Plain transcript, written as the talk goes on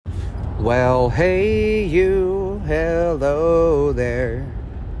Well, hey you, hello there,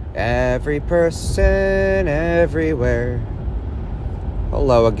 every person everywhere.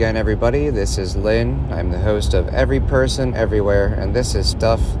 Hello again, everybody. This is Lynn. I'm the host of Every Person Everywhere, and this is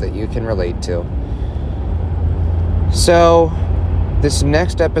stuff that you can relate to. So, this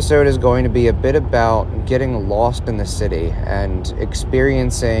next episode is going to be a bit about getting lost in the city and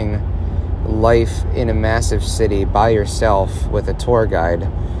experiencing life in a massive city by yourself with a tour guide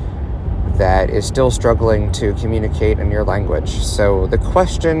that is still struggling to communicate in your language. So the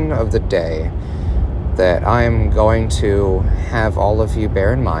question of the day that I'm going to have all of you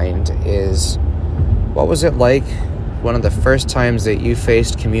bear in mind is, what was it like one of the first times that you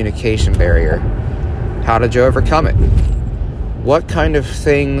faced communication barrier? How did you overcome it? What kind of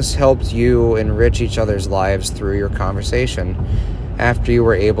things helped you enrich each other's lives through your conversation after you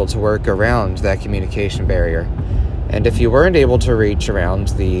were able to work around that communication barrier? And if you weren't able to reach around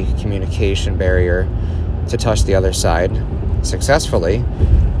the communication barrier to touch the other side successfully,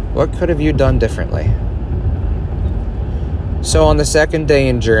 what could have you done differently? So on the second day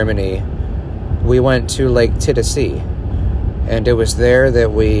in Germany, we went to Lake Titisee, and it was there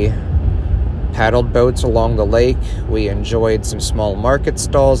that we paddled boats along the lake. We enjoyed some small market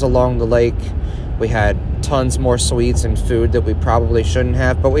stalls along the lake. We had tons more sweets and food that we probably shouldn't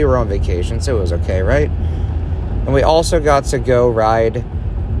have, but we were on vacation, so it was okay, right? And we also got to go ride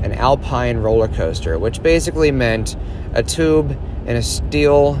an alpine roller coaster, which basically meant a tube in a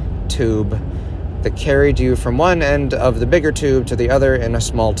steel tube that carried you from one end of the bigger tube to the other in a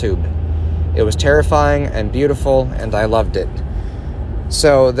small tube. It was terrifying and beautiful, and I loved it.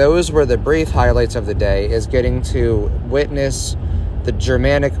 So those were the brief highlights of the day, is getting to witness the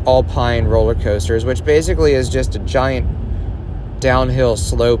Germanic alpine roller coasters, which basically is just a giant downhill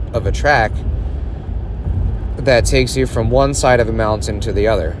slope of a track that takes you from one side of a mountain to the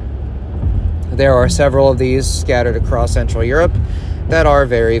other. There are several of these scattered across Central Europe that are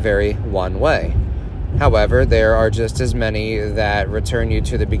very, very one-way. However, there are just as many that return you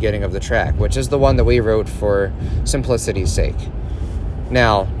to the beginning of the track, which is the one that we wrote for simplicity's sake.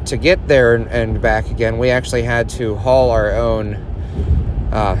 Now, to get there and back again, we actually had to haul our own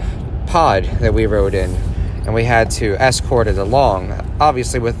pod that we rode in, and we had to escort it along,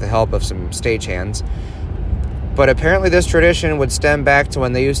 obviously with the help of some stagehands. But apparently this tradition would stem back to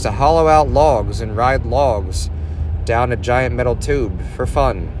when they used to hollow out logs and ride logs down a giant metal tube for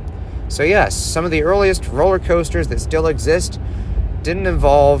fun. So yes, some of the earliest roller coasters that still exist didn't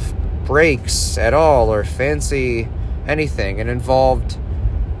involve brakes at all or fancy anything. It involved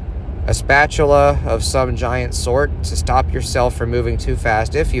a spatula of some giant sort to stop yourself from moving too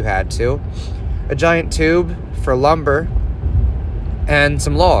fast if you had to, a giant tube for lumber, and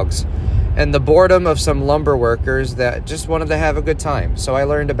some logs. And the boredom of some lumber workers that just wanted to have a good time. So I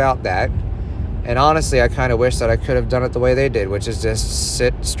learned about that. And honestly, I kind of wish that I could have done it the way they did, which is just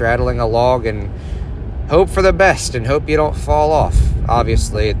sit straddling a log and hope for the best and hope you don't fall off.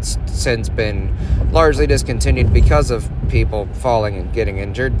 Obviously, it's since been largely discontinued because of people falling and getting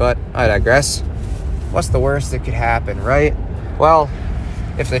injured, but I digress. What's the worst that could happen, right? Well,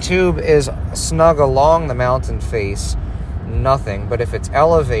 if the tube is snug along the mountain face, nothing. But if it's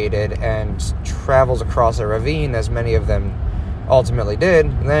elevated and travels across a ravine, as many of them ultimately did,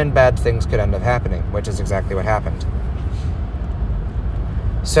 then bad things could end up happening, which is exactly what happened.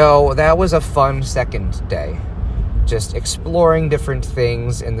 So that was a fun second day, just exploring different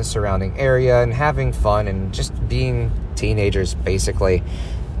things in the surrounding area and having fun and just being teenagers, basically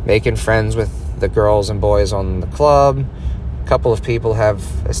making friends with the girls and boys on the club. A couple of people have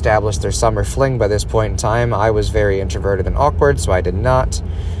established their summer fling by this point in time. I was very introverted and awkward, so I did not.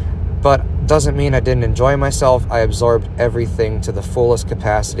 But doesn't mean I didn't enjoy myself. I absorbed everything to the fullest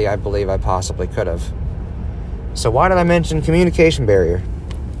capacity I believe I possibly could have. So why did I mention communication barrier?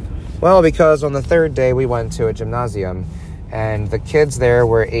 Well, because on the third day we went to a gymnasium, and the kids there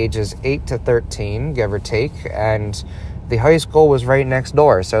were ages 8 to 13, give or take, and the high school was right next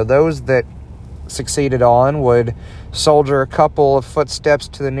door. So those that succeeded on would soldier a couple of footsteps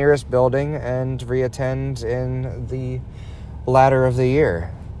to the nearest building and reattend in the latter of the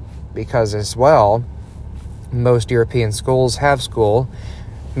year. Because as well, most European schools have school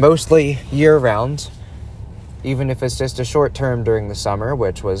mostly year-round, even if it's just a short term during the summer,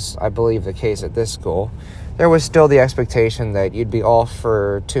 which was, I believe, the case at this school. There was still the expectation that you'd be off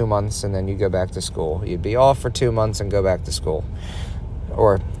for 2 months and then you go back to school. You'd be off for 2 months and go back to school.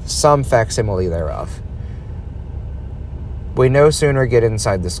 Or some facsimile thereof. We no sooner get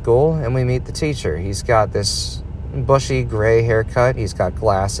inside the school and we meet the teacher. He's got this bushy gray haircut. He's got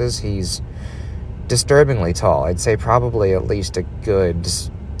glasses. He's disturbingly tall. I'd say probably at least a good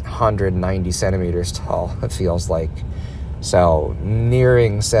 190 centimeters tall, it feels like. So,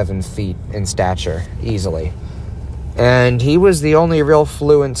 nearing 7 feet in stature, easily. And he was the only real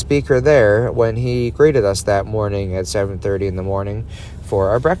fluent speaker there when he greeted us that morning at 7:30 in the morning for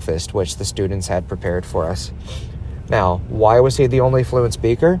our breakfast, which the students had prepared for us. Now, why was he the only fluent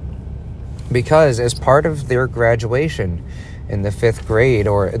speaker? Because as part of their graduation in the 5th grade,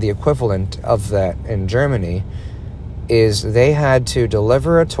 or the equivalent of that in Germany, is they had to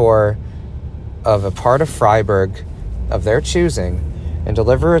deliver a tour of a part of Freiburg of their choosing and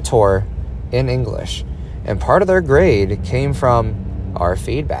deliver a tour in English. And part of their grade came from our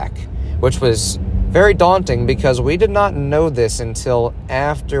feedback, which was very daunting because we did not know this until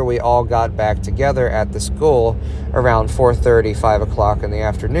after we all got back together at the school around 4:30, 5 o'clock in the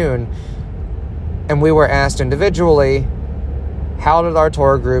afternoon. And we were asked individually, how did our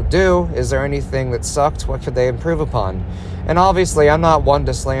tour group do? Is there anything that sucked? What could they improve upon? And obviously, I'm not one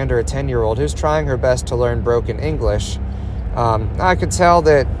to slander a 10-year-old who's trying her best to learn broken English. I could tell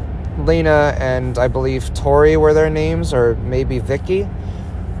that Lena and I believe Tori were their names, or maybe Vicky.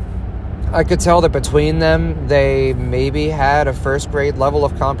 I could tell that between them, they maybe had a 1st grade level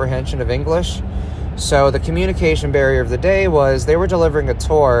of comprehension of English. So the communication barrier of the day was they were delivering a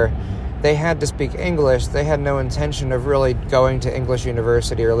tour. They had to speak English. They had no intention of really going to English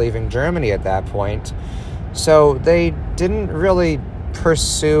university or leaving Germany at that point. So they didn't really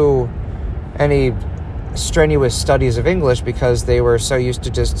pursue any strenuous studies of English because they were so used to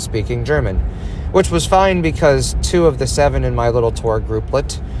just speaking German, which was fine because 2 of the 7 in my little tour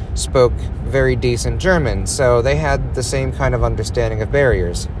grouplet spoke very decent German, so they had the same kind of understanding of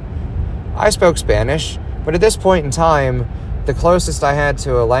barriers. I spoke Spanish, but at this point in time, the closest I had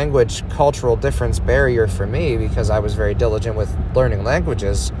to a language cultural difference barrier for me, because I was very diligent with learning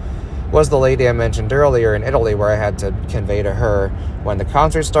languages, was the lady I mentioned earlier in Italy, where I had to convey to her when the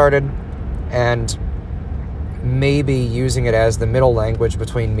concert started, and maybe using it as the middle language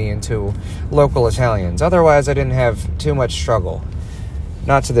between me and 2 local Italians. Otherwise, I didn't have too much struggle.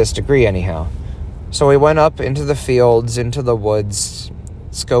 Not to this degree, anyhow. So we went up into the fields, into the woods,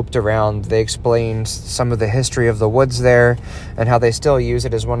 scoped around. They explained some of the history of the woods there and how they still use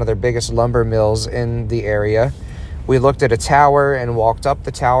it as one of their biggest lumber mills in the area. We looked at a tower and walked up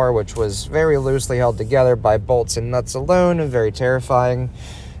the tower, which was very loosely held together by bolts and nuts alone and very terrifying.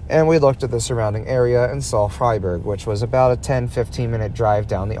 And we looked at the surrounding area and saw Freiburg, which was about a 10-15 minute drive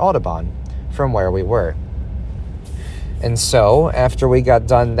down the Autobahn from where we were. And so, after we got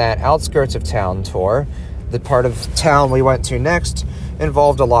done that outskirts of town tour, the part of town we went to next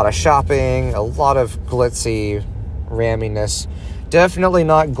involved a lot of shopping, a lot of glitzy ramminess. Definitely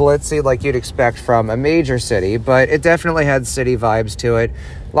not glitzy like you'd expect from a major city, but it definitely had city vibes to it.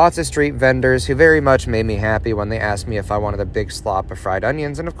 Lots of street vendors who very much made me happy when they asked me if I wanted a big slop of fried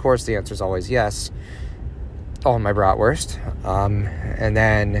onions, and of course the answer is always yes. On my bratwurst. And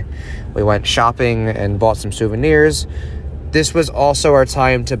then we went shopping and bought some souvenirs. This was also our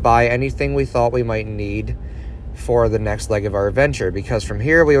time to buy anything we thought we might need for the next leg of our adventure, because from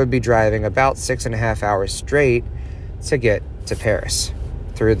here we would be driving about 6.5 hours straight to get to Paris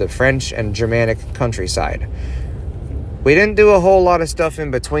through the French and Germanic countryside. We didn't do a whole lot of stuff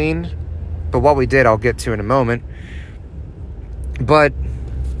in between, but what we did I'll get to in a moment. But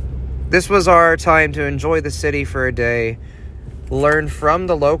this was our time to enjoy the city for a day, learn from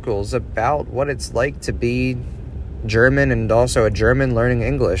the locals about what it's like to be German and also a German learning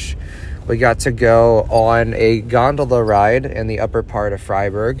English. We got to go on a gondola ride in the upper part of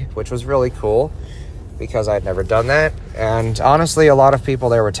Freiburg, which was really cool because I'd never done that. And honestly, a lot of people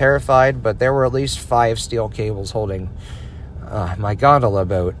there were terrified, but there were at least 5 steel cables holding my gondola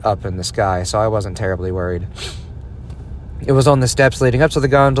boat up in the sky, so I wasn't terribly worried. It was on the steps leading up to the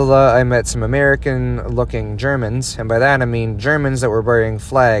gondola. I met some American-looking Germans, and by that I mean Germans that were wearing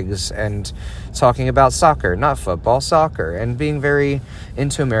flags and talking about soccer, not football, soccer, and being very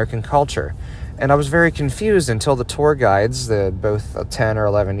into American culture. And I was very confused until the tour guides, both 10 or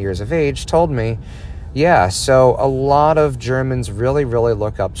 11 years of age, told me, yeah, so a lot of Germans really, really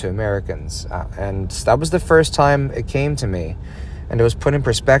look up to Americans. And that was the first time it came to me. And it was put in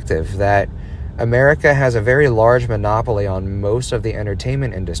perspective that America has a very large monopoly on most of the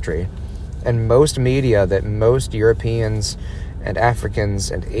entertainment industry, and most media that most Europeans and Africans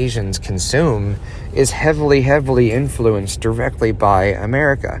and Asians consume is heavily, heavily influenced directly by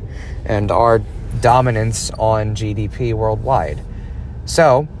America and our dominance on GDP worldwide.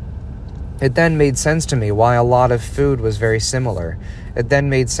 So it then made sense to me why a lot of food was very similar. It then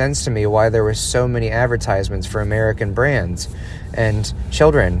made sense to me why there were so many advertisements for American brands and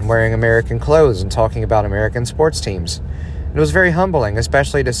children wearing American clothes and talking about American sports teams. It was very humbling,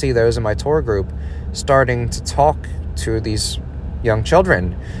 especially to see those in my tour group starting to talk to these young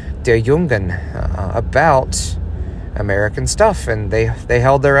children, der Jungen, about American stuff, and they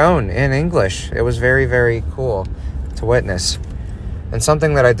held their own in English. It was very, very cool to witness, and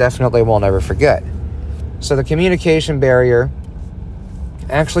something that I definitely will never forget. So the communication barrier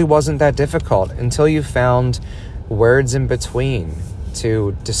actually wasn't that difficult until you found words in between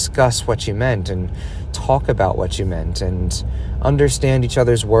to discuss what you meant and talk about what you meant and understand each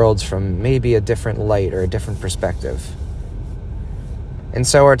other's worlds from maybe a different light or a different perspective. And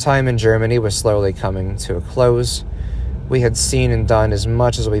so our time in Germany was slowly coming to a close. We had seen and done as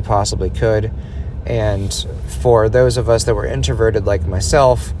much as we possibly could, and for those of us that were introverted like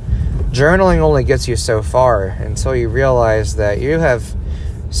myself, journaling only gets you so far until you realize that you have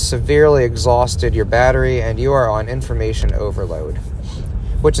severely exhausted your battery and you are on information overload.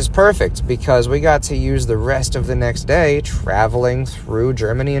 Which is perfect because we got to use the rest of the next day traveling through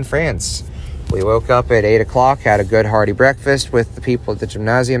Germany and France. We woke up at 8 o'clock, had a good hearty breakfast with the people at the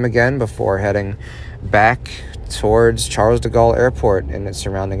gymnasium again before heading back towards Charles de Gaulle Airport and its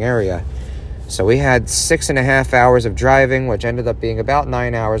surrounding area. So we had 6.5 hours of driving, which ended up being about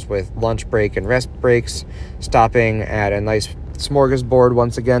 9 hours with lunch break and rest breaks, stopping at a nice smorgasbord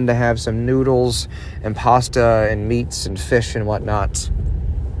once again to have some noodles and pasta and meats and fish and whatnot.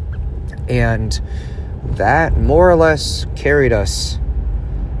 And that more or less carried us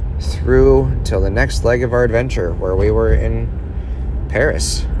through till the next leg of our adventure, where we were in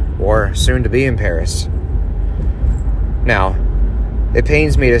Paris, or soon to be in Paris. Now, it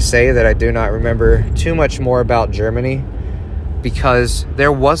pains me to say that I do not remember too much more about Germany, because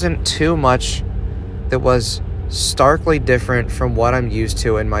there wasn't too much that was starkly different from what I'm used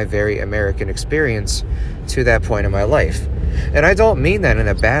to in my very American experience to that point in my life. And I don't mean that in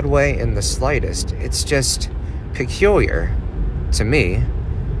a bad way in the slightest. It's just peculiar to me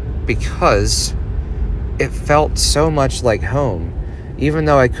because it felt so much like home, even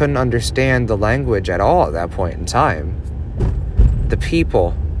though I couldn't understand the language at all at that point in time. The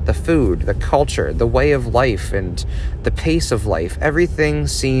people, the food, the culture, the way of life, and the pace of life, everything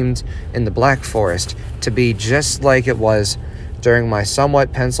seemed in the Black Forest to be just like it was during my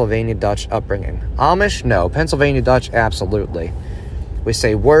somewhat Pennsylvania Dutch upbringing. Amish? No. Pennsylvania Dutch? Absolutely. We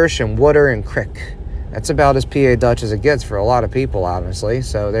say wersh and wooder and crick. That's about as PA Dutch as it gets for a lot of people, honestly.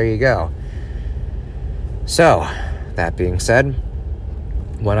 So there you go. So, that being said,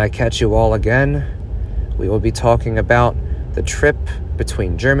 when I catch you all again, we will be talking about the trip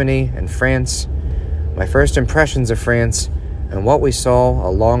between Germany and France, my first impressions of France, and what we saw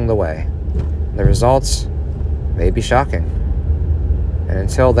along the way. The results may be shocking. And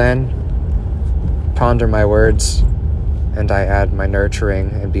until then, ponder my words, and I add my nurturing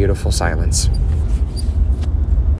and beautiful silence.